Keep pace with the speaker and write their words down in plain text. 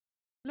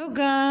Hello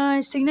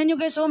guys, tingnan nyo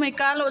guys, oh, may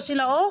kalo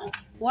sila, oh.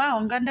 Wow,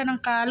 ang ganda ng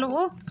kalo,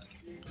 oh.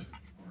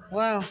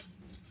 Wow.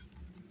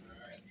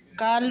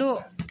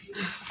 Kalo.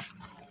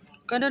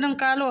 Ganda ng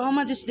kalo. How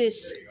much is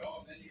this?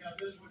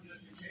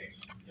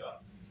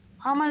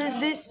 How much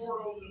is this?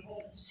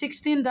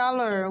 $16.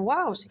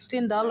 Wow,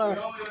 $16.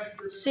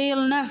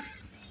 Sale na.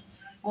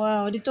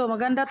 Wow, dito,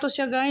 maganda to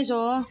siya guys,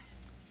 oh.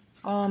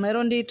 Oh,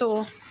 meron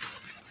dito, oh.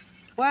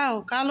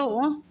 Wow, kalo,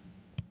 oh.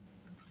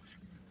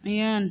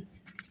 Ayan.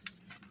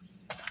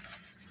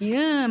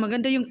 Yeah,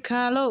 maganda yung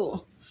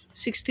kalo.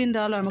 $16.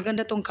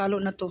 Maganda tong kalo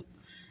na to.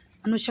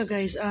 Ano siya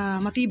guys?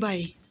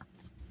 Matibay.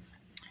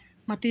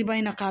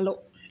 Matibay na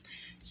kalo.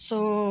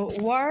 So,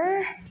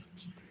 war?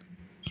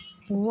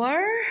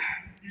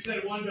 You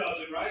said 1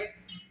 dozen, right?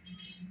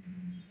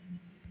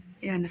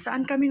 Yan,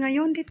 saan kami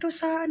ngayon? Dito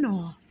sa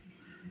ano?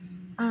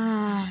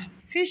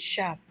 Fish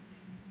shop.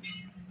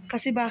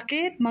 Kasi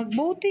bakit?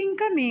 Mag-boating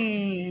kami.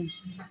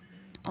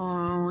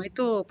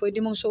 Ito,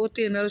 pwede mong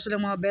suotin. Meron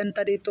silang mga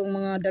benta ditong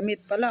mga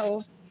damit pala,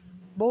 oh.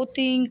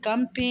 Boating,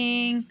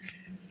 camping,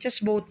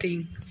 just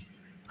boating.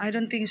 I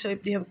don't think so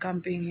if they have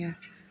camping here.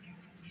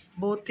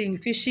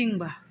 Boating, fishing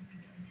ba?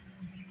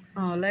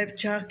 Oh, life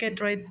jacket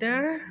right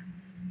there.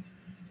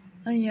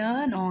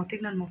 Ayan, oh,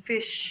 tignan mo,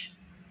 fish.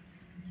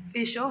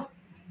 Fish, oh.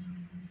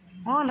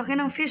 Oh, laki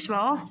ng fish ba,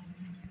 oh.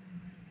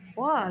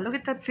 Wow, look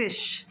at that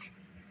fish.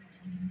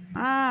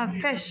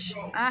 Fish.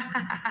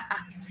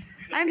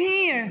 I'm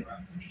here.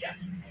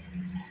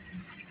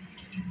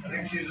 I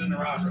think she's in the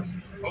rocker.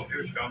 Oh,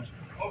 here she comes.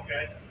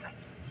 Okay.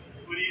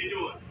 What are you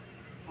doing?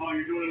 Oh,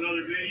 you're doing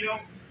another video?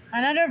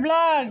 Another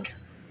vlog.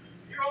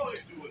 You're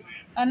always doing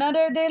that.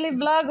 Another daily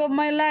vlog of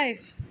my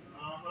life.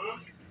 Uh-huh.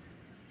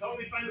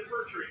 Help me find the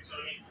fir tree,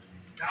 sonny.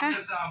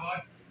 Down this out,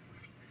 bud.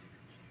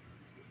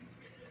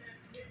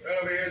 Right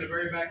over here in the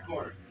very back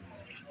corner.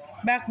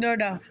 Back door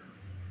daw.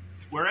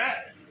 Where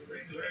at?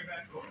 Right in the very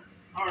back corner.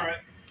 All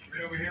right.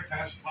 Right over here,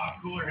 past the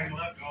top cooler, hang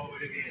left, all the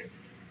way to the end.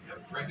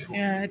 Yep, right there.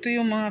 Yeah, ito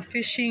yung mga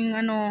fishing,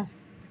 ano.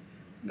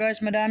 Guys,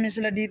 madami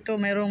sila dito.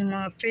 Merong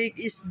mga fake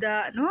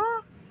isda, no?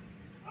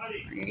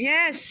 Honey,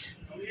 Yes.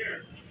 come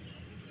here.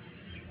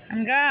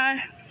 I'm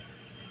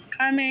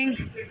coming.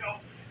 Pick out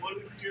one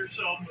for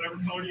yourself,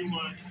 whatever color you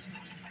want.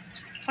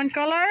 One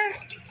color?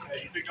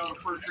 Yeah, you pick out a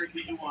fur trick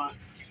that you want.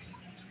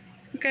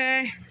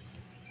 Okay.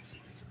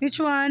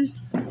 Which one?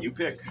 You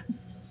pick.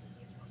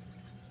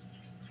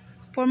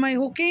 For my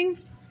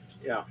hooking?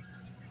 Yeah.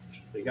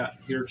 They got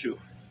here too.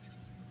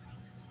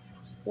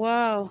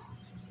 Wow.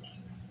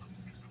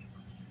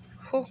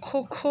 Hook.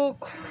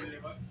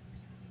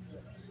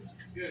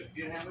 Good.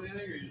 You didn't have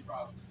anything or you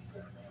problem?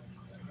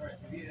 All right.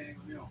 You need anything,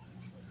 let me know.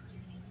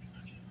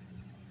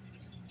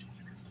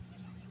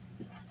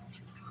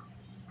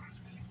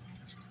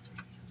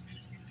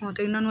 Oh,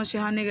 tingnan mo si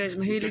Honey guys.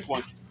 Mahilig. Pick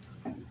one.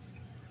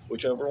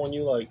 Whichever one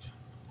you like.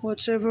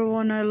 Whichever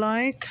one I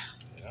like.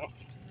 Yeah.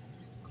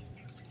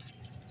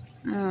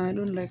 I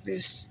don't like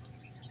this.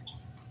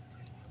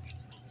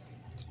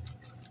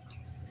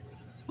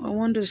 I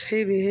want this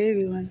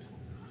heavy one.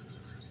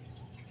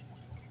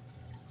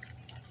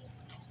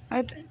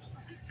 I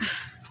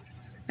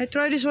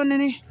try this one,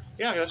 Nini.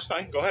 Yeah, that's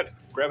fine. Go ahead.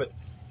 Grab it.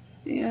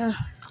 Yeah.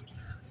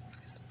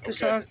 Ito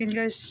sa akin,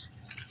 guys.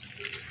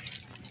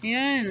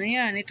 Yan.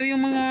 Ito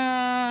yung mga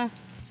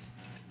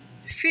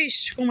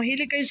fish. Kung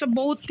mahilig kayo sa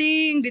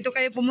boating, dito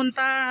kayo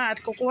pumunta at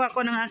kukuha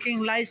ko ng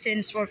aking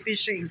license for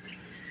fishing.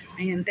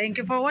 Ayan. Thank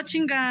you for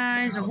watching,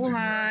 guys.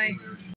 Mabuhay.